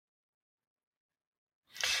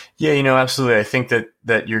 Yeah, absolutely. I think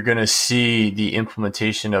that you're going to see the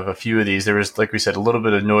implementation of a few of these. There was, like we said, a little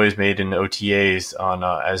bit of noise made in the OTAs on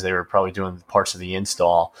as they were probably doing parts of the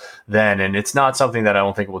install then, and it's not something that I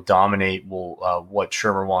don't think will dominate what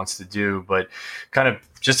Shurmur wants to do. But kind of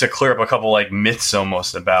just to clear up a couple myths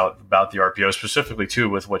almost about the RPO, specifically too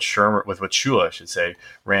with what Shula, I should say,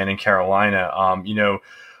 ran in Carolina.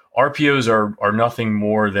 RPOs are nothing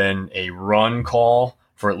more than a run call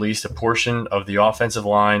for at least a portion of the offensive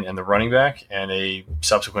line and the running back, and a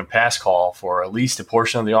subsequent pass call for at least a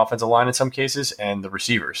portion of the offensive line in some cases, and the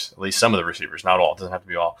receivers, at least some of the receivers, not all, it doesn't have to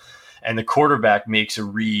be all. And the quarterback makes a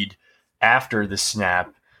read after the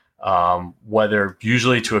snap, whether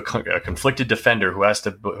usually to a conflicted defender who has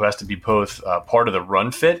to be both part of the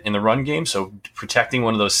run fit in the run game, so protecting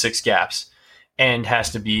one of those 6 gaps, and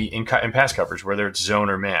has to be in pass coverage, whether it's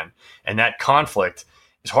zone or man. And that conflict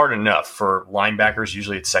is hard enough for linebackers.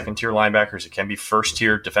 Usually it's second-tier linebackers. It can be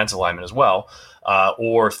first-tier defensive linemen as well,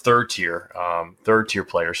 or third-tier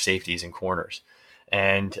players, safeties and corners.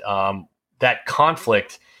 And that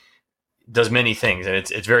conflict does many things, and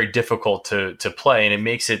it's very difficult to play, and it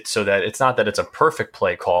makes it so that it's not that it's a perfect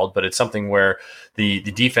play called, but it's something where the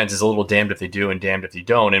defense is a little damned if they do and damned if they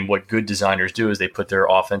don't. And what good designers do is they put their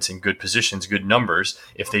offense in good positions, good numbers,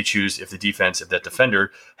 if that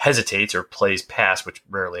defender hesitates or plays pass, which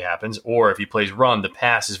rarely happens, or if he plays run, the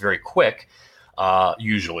pass is very quick,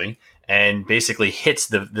 usually, and basically hits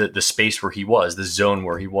the space where he was, the zone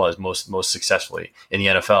where he was most successfully in the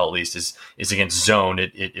NFL, at least, is against zone.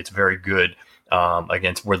 It's very good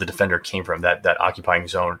against where the defender came from, that occupying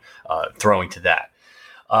zone, throwing to that.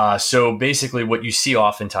 So basically what you see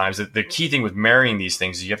oftentimes, the key thing with marrying these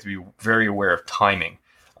things is you have to be very aware of timing.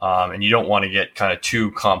 And you don't want to get kind of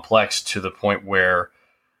too complex to the point where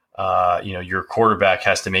your quarterback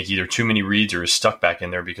has to make either too many reads or is stuck back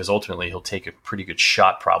in there, because ultimately he'll take a pretty good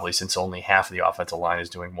shot probably, since only half of the offensive line is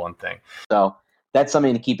doing one thing. So that's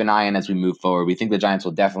something to keep an eye on as we move forward. We think the Giants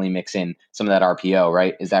will definitely mix in some of that RPO,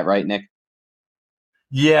 right? Is that right, Nick?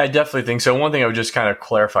 Yeah, I definitely think so. One thing I would just kind of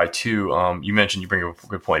clarify too, you mentioned, you bring up a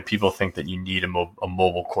good point. People think that you need a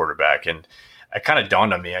mobile quarterback, and it kind of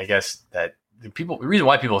dawned on me, I guess, that the reason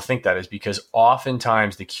why people think that is because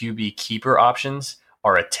oftentimes the QB keeper options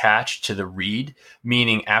are attached to the read,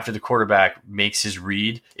 meaning after the quarterback makes his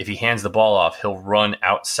read, if he hands the ball off, he'll run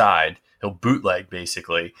outside, he'll bootleg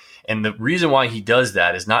basically. And the reason why he does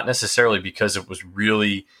that is not necessarily because it was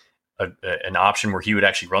really an option where he would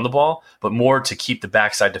actually run the ball, but more to keep the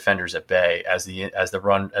backside defenders at bay as the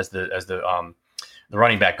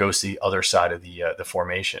running back goes to the other side of the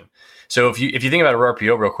formation. So if you think about a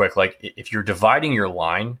RPO real quick, like if you're dividing your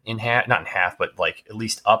line in half, not in half, but like at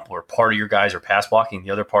least up, where part of your guys are pass blocking, the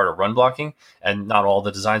other part are run blocking, and not all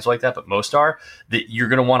the designs are like that, but most are, that you're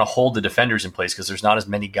going to want to hold the defenders in place because there's not as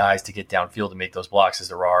many guys to get downfield to make those blocks as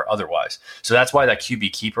there are otherwise. So that's why that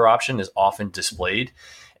QB keeper option is often displayed.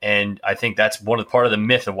 And I think that's part of the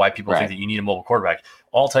myth of why people think that you need a mobile quarterback.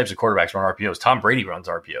 All types of quarterbacks run RPOs. Tom Brady runs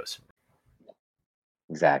RPOs.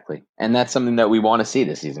 Exactly. And that's something that we want to see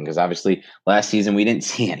this season, because obviously last season we didn't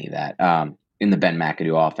see any of that in the Ben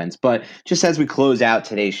McAdoo offense. But just as we close out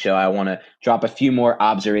today's show, I want to drop a few more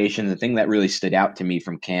observations, the thing that really stood out to me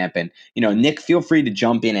from camp. And, Nick, feel free to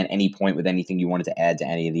jump in at any point with anything you wanted to add to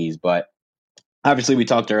any of these. But obviously, we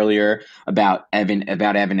talked earlier about Evan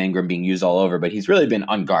Engram being used all over, but he's really been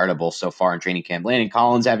unguardable so far in training camp. Landon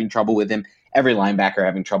Collins having trouble with him. Every linebacker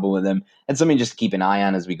having trouble with him. And something just to keep an eye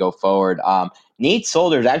on as we go forward. Nate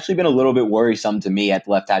Solder has actually been a little bit worrisome to me at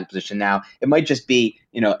the left tackle position. Now, it might just be,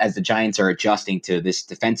 as the Giants are adjusting to this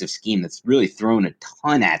defensive scheme that's really thrown a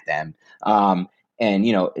ton at them. And,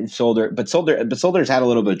 Solder's had a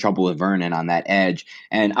little bit of trouble with Vernon on that edge.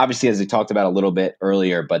 And obviously, as we talked about a little bit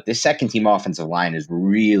earlier, but this second team offensive line is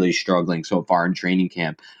really struggling so far in training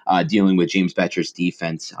camp, dealing with James Bettcher's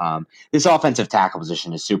defense. This offensive tackle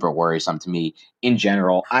position is super worrisome to me in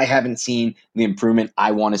general. I haven't seen the improvement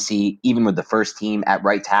I want to see, even with the first team at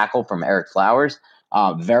right tackle from Ereck Flowers.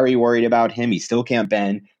 Very worried about him. He still can't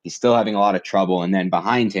bend. He's still having a lot of trouble. And then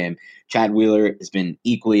behind him, Chad Wheeler has been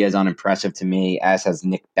equally as unimpressive to me, as has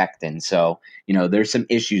Nick Becton. So, there's some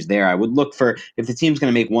issues there. I would look for, if the team's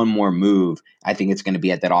going to make one more move, I think it's going to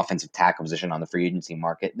be at that offensive tackle position on the free agency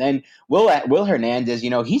market. Then Will Hernandez,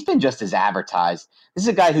 he's been just as advertised. This is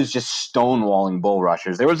a guy who's just stonewalling bull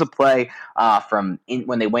rushers. There was a play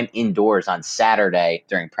when they went indoors on Saturday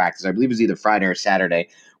during practice. I believe it was either Friday or Saturday,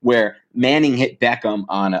 where Manning hit Beckham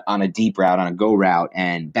on a deep route, on a go route,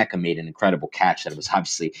 and Beckham made an incredible catch that was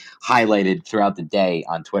obviously highlighted throughout the day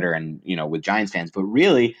on Twitter and, with Giants fans. But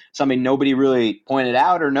really, something nobody really pointed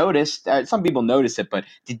out or noticed, some people noticed it, but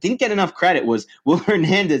didn't get enough credit, was Will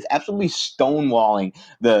Hernandez absolutely stonewalling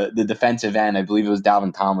the defensive end. I believe it was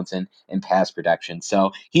Dalvin Tomlinson in pass protection.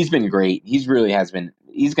 So he's been great. He's going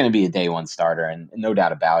to be a day one starter, and no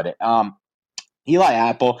doubt about it. Eli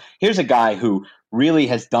Apple, here's a guy who really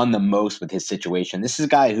has done the most with his situation. This is a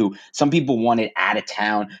guy who some people wanted out of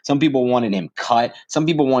town. Some people wanted him cut. Some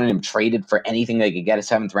people wanted him traded for anything they could get a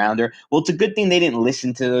 7th rounder. Well, it's a good thing they didn't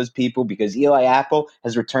listen to those people, because Eli Apple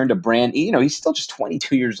has returned a brand. He's still just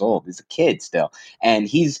 22 years old. He's a kid still. And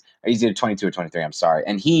he's either 22 or 23. I'm sorry.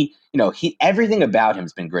 And he everything about him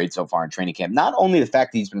has been great so far in training camp. Not only the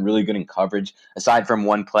fact that he's been really good in coverage, aside from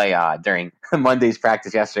one play during Monday's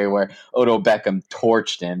practice yesterday where Odell Beckham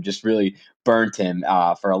torched him, just really burnt him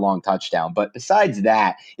for a long touchdown. But besides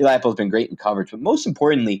that, Eli Apple's been great in coverage. But most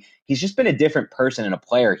importantly, he's just been a different person and a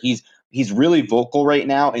player. He's really vocal right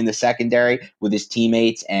now in the secondary with his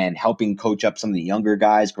teammates and helping coach up some of the younger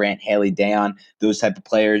guys, Grant Haley, Dayon, those type of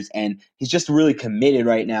players. And he's just really committed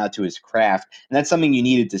right now to his craft. And that's something you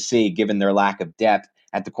needed to see given their lack of depth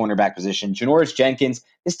at the cornerback position. Janoris Jenkins,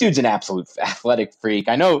 this dude's an absolute athletic freak.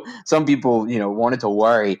 I know some people, wanted to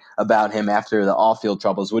worry about him after the off-field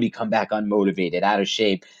troubles. Would he come back unmotivated, out of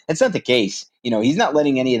shape? That's not the case. He's not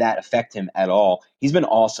letting any of that affect him at all. He's been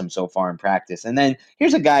awesome so far in practice. And then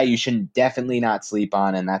here's a guy you should definitely not sleep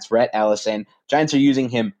on, and that's Rhett Ellison. Giants are using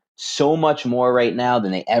him so much more right now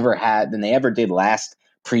than they ever did last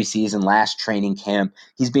preseason, last training camp.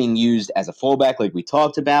 He's being used as a fullback, like we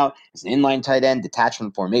talked about, as an inline tight end,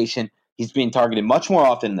 detachment formation. He's being targeted much more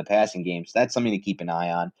often in the passing game, so that's something to keep an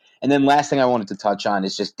eye on. And then last thing I wanted to touch on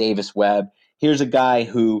is just Davis Webb. Here's a guy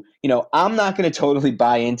who, I'm not going to totally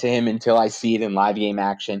buy into him until I see it in live game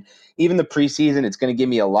action. Even the preseason, it's going to give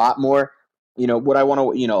me a lot more, what I want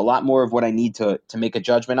to, a lot more of what I need to make a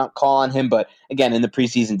judgment call on him. But again, in the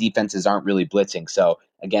preseason, defenses aren't really blitzing. So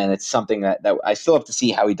again, it's something that I still have to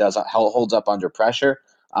see how he holds up under pressure.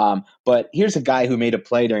 But here's a guy who made a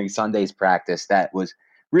play during Sunday's practice that was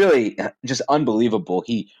really just unbelievable.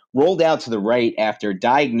 He rolled out to the right after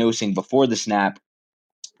diagnosing before the snap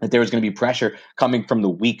that there was going to be pressure coming from the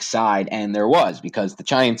weak side, and there was, because the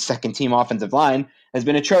Giants' second-team offensive line has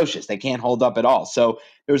been atrocious. They can't hold up at all. So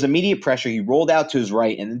there was immediate pressure. He rolled out to his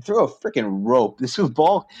right and then threw a freaking rope. This was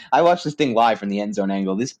ball. I watched this thing live from the end zone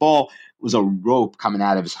angle. This ball was a rope coming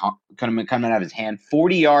out of his hand,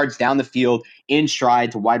 40 yards down the field in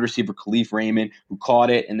stride to wide receiver Khalif Raymond, who caught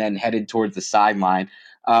it and then headed towards the sideline.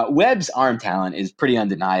 Webb's arm talent is pretty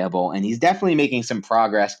undeniable, and he's definitely making some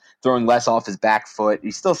progress, throwing less off his back foot.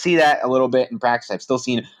 You still see that a little bit in practice. I've still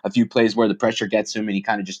seen a few plays where the pressure gets him and he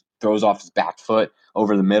kind of just throws off his back foot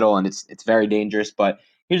over the middle, and it's very dangerous. But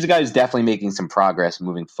here's a guy who's definitely making some progress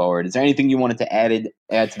moving forward. Is there anything you wanted to add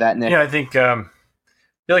to that, Nick? Yeah, I think I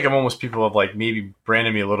feel like I'm almost people have like maybe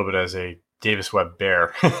branded me a little bit as a Davis Webb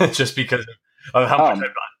bear just because of how much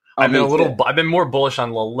I've been more bullish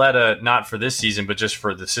on Lauletta, not for this season, but just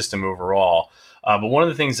for the system overall. But one of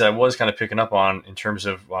the things that I was kind of picking up on in terms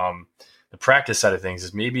of the practice side of things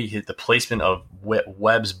is maybe the placement of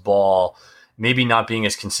Webb's ball maybe not being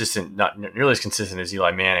as consistent, not nearly as consistent as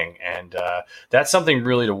Eli Manning. And that's something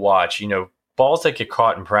really to watch. Balls that get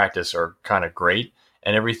caught in practice are kind of great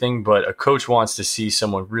and everything, but a coach wants to see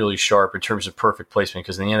someone really sharp in terms of perfect placement,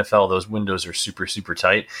 because in the NFL, those windows are super, super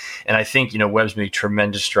tight. And I think, Webb's made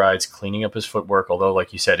tremendous strides cleaning up his footwork, although,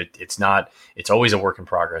 like you said, it's always a work in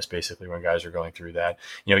progress, basically, when guys are going through that.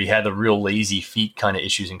 You had the real lazy feet kind of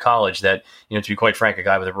issues in college that, to be quite frank, a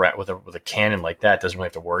guy with a cannon like that doesn't really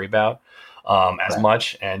have to worry about as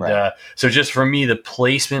much. And so just for me, the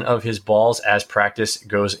placement of his balls as practice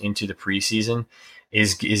goes into the preseason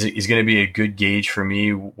is going to be a good gauge for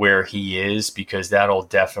me where he is, because that'll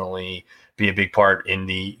definitely be a big part in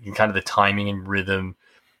kind of the timing and rhythm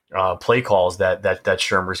play calls that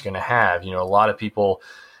Shurmur's going to have. A lot of people,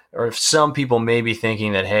 or some people may be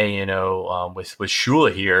thinking that, hey, with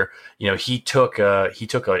Shula here, he took a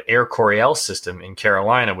Air Coryell system in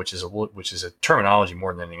Carolina, which is a terminology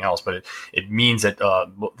more than anything else, but it means that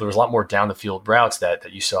there was a lot more down the field routes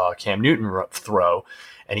that you saw Cam Newton throw.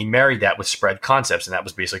 And he married that with spread concepts, and that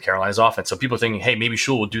was basically Carolina's offense. So people thinking, hey, maybe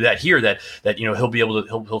Shula will do that here. That he'll be able to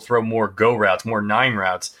he'll throw more go routes, more 9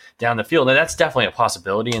 routes down the field. And that's definitely a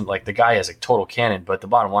possibility. And like the guy has a total cannon, but the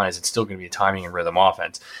bottom line is it's still going to be a timing and rhythm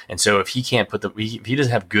offense. And so if he can't if he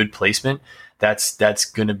doesn't have good placement, that's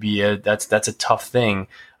going to be that's a tough thing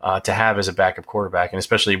to have as a backup quarterback, and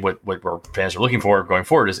especially what fans are looking for going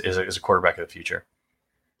forward is a quarterback of the future.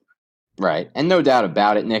 Right. And no doubt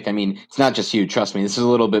about it, Nick. I mean, it's not just you. Trust me, this is a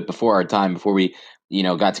little bit before our time, before we,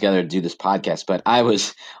 got together to do this podcast. But I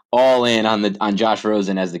was all in on Josh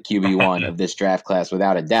Rosen as the QB1 of this draft class,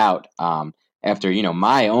 without a doubt. After,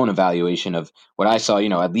 my own evaluation of what I saw,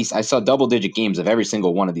 at least I saw double-digit games of every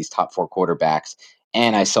single one of these top 4 quarterbacks.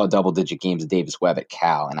 And I saw double-digit games of Davis Webb at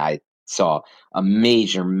Cal. And I saw a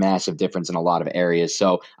major, massive difference in a lot of areas.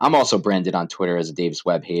 So I'm also branded on Twitter as a Davis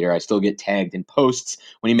Webb hater. I still get tagged in posts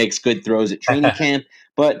when he makes good throws at training camp.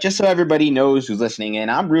 But just so everybody knows who's listening in,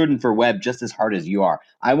 I'm rooting for Webb just as hard as you are.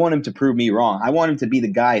 I want him to prove me wrong. I want him to be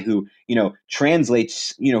the guy who,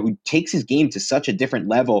 translates, who takes his game to such a different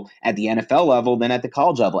level at the NFL level than at the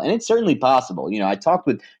college level. And it's certainly possible. I talked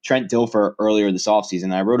with Trent Dilfer earlier this offseason,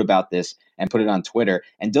 and I wrote about this and put it on Twitter.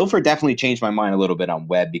 And Dilfer definitely changed my mind a little bit on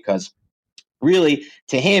Webb because really,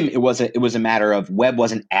 to him, it was a matter of Webb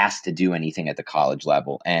wasn't asked to do anything at the college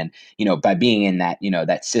level, and by being in that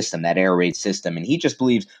that system, that air raid system, and he just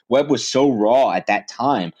believes Webb was so raw at that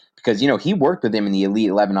time because he worked with him in the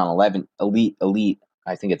elite 11-on-11 elite.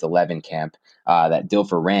 I think it's 11 camp that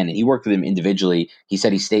Dilfer ran, and he worked with him individually. He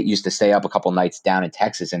said he used to stay up a couple nights down in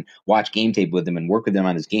Texas and watch game tape with him and work with him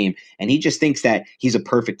on his game, and he just thinks that he's a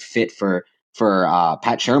perfect fit for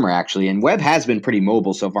Pat Shurmur, actually. And Webb has been pretty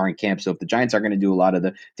mobile so far in camp. So if the Giants are going to do a lot of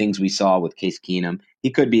the things we saw with Case Keenum, he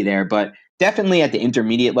could be there. But definitely at the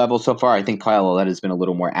intermediate level so far, I think Kyle Lauletta has been a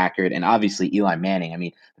little more accurate. And obviously Eli Manning. I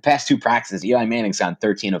mean, the past two practices, Eli Manning's gone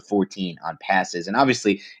 13 of 14 on passes. And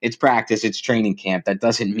obviously it's practice, it's training camp. That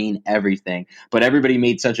doesn't mean everything. But everybody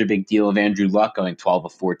made such a big deal of Andrew Luck going 12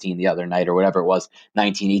 of 14 the other night or whatever it was,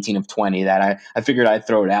 18 of 20, that I figured I'd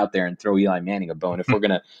throw it out there and throw Eli Manning a bone if we're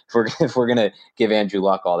gonna give Andrew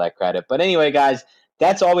Luck all that credit. But anyway, guys,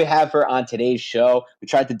 that's all we have for on today's show. We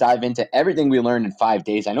tried to dive into everything we learned in 5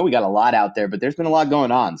 days. I know we got a lot out there, but there's been a lot going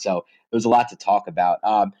on, so there's a lot to talk about.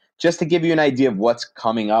 Just to give you an idea of what's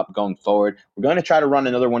coming up going forward, we're going to try to run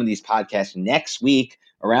another one of these podcasts next week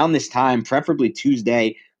around this time, preferably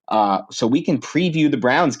Tuesday, so we can preview the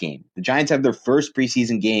Browns game. The Giants have their first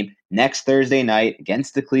preseason game next Thursday night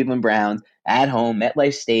against the Cleveland Browns at home,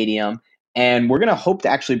 MetLife Stadium. And we're going to hope to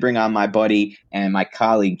actually bring on my buddy and my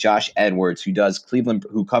colleague, Josh Edwards, who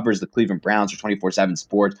covers the Cleveland Browns for 24/7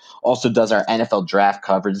 Sports, also does our NFL draft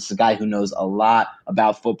coverage. This is a guy who knows a lot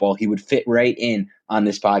about football. He would fit right in on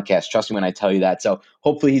this podcast. Trust me when I tell you that. So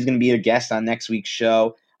hopefully he's going to be a guest on next week's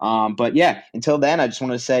show. But yeah, until then, I just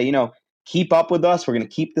want to say, keep up with us. We're going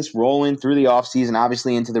to keep this rolling through the offseason,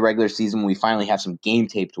 obviously into the regular season when we finally have some game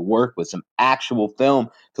tape to work with, some actual film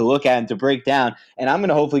to look at and to break down. And I'm going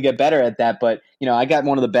to hopefully get better at that. But, I got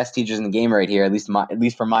one of the best teachers in the game right here, at least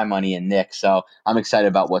for my money, and Nick. So I'm excited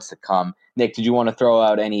about what's to come. Nick, did you want to throw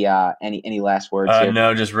out any last words here?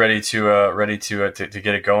 No, just ready to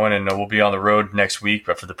get it going, and we'll be on the road next week,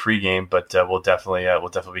 but for the pregame. But we'll definitely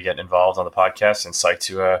be getting involved on the podcast and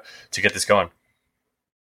psyched to get this going.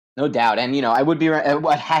 No doubt. And, I would be,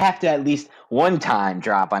 I have to at least one time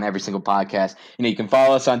drop on every single podcast. You can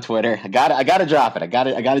follow us on Twitter. I gotta drop it. I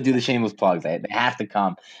gotta do the shameless plugs. They have to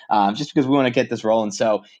come, just because we want to get this rolling.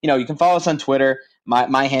 So, you can follow us on Twitter.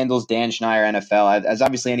 My handle's Dan Schneier NFL. As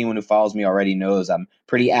obviously anyone who follows me already knows, I'm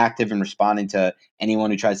pretty active in responding to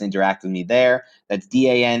anyone who tries to interact with me there. That's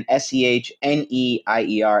DANSCHNEIER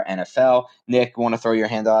NFL. Nick, want to throw your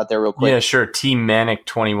handle out there real quick? Yeah, sure.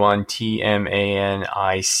 TManic21,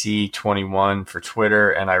 TMANIC21 for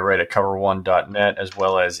Twitter, and I write at cover1.net as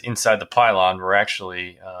well as Inside the Pylon. We're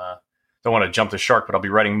actually don't want to jump the shark, but I'll be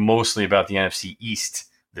writing mostly about the NFC East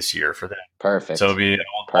this year for that. Perfect. So it'll be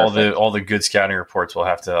all the good scouting reports.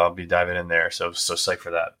 I'll be diving in there. So psyched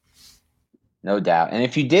for that. No doubt. And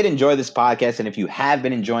if you did enjoy this podcast, and if you have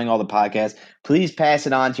been enjoying all the podcasts, please pass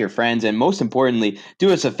it on to your friends. And most importantly,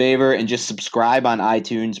 do us a favor and just subscribe on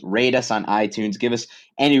iTunes, rate us on iTunes, give us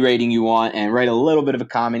any rating you want, and write a little bit of a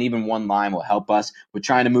comment. Even one line will help us. We're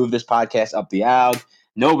trying to move this podcast up the alg.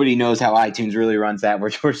 Nobody knows how iTunes really runs that.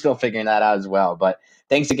 We're still figuring that out as well. But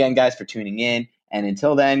thanks again, guys, for tuning in. And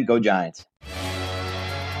until then, go Giants.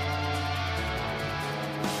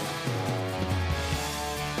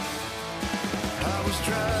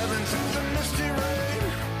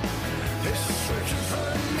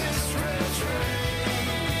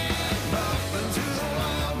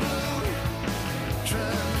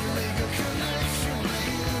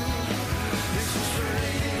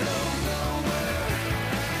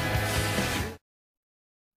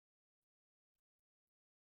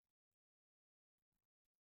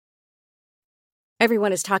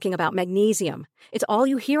 Everyone is talking about magnesium. It's all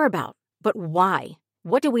you hear about. But why?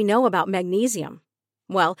 What do we know about magnesium?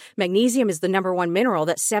 Well, magnesium is the number one mineral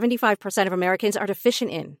that 75% of Americans are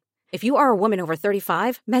deficient in. If you are a woman over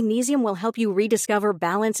 35, magnesium will help you rediscover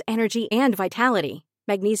balance, energy, and vitality.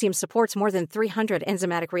 Magnesium supports more than 300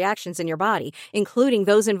 enzymatic reactions in your body, including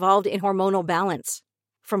those involved in hormonal balance.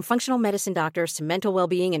 From functional medicine doctors to mental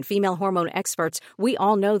well-being and female hormone experts, we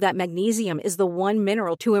all know that magnesium is the one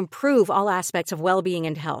mineral to improve all aspects of well-being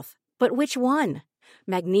and health. But which one?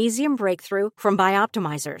 Magnesium Breakthrough from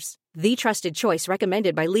Bioptimizers, the trusted choice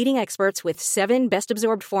recommended by leading experts with 7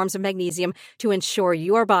 best-absorbed forms of magnesium to ensure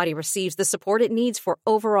your body receives the support it needs for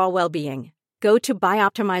overall well-being. Go to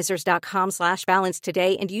bioptimizers.com/balance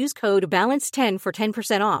today and use code BALANCE10 for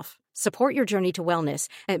 10% off. Support your journey to wellness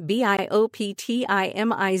at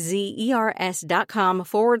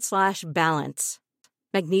bioptimizers.com/balance.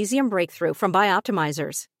 Magnesium Breakthrough from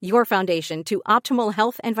Bioptimizers, your foundation to optimal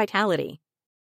health and vitality.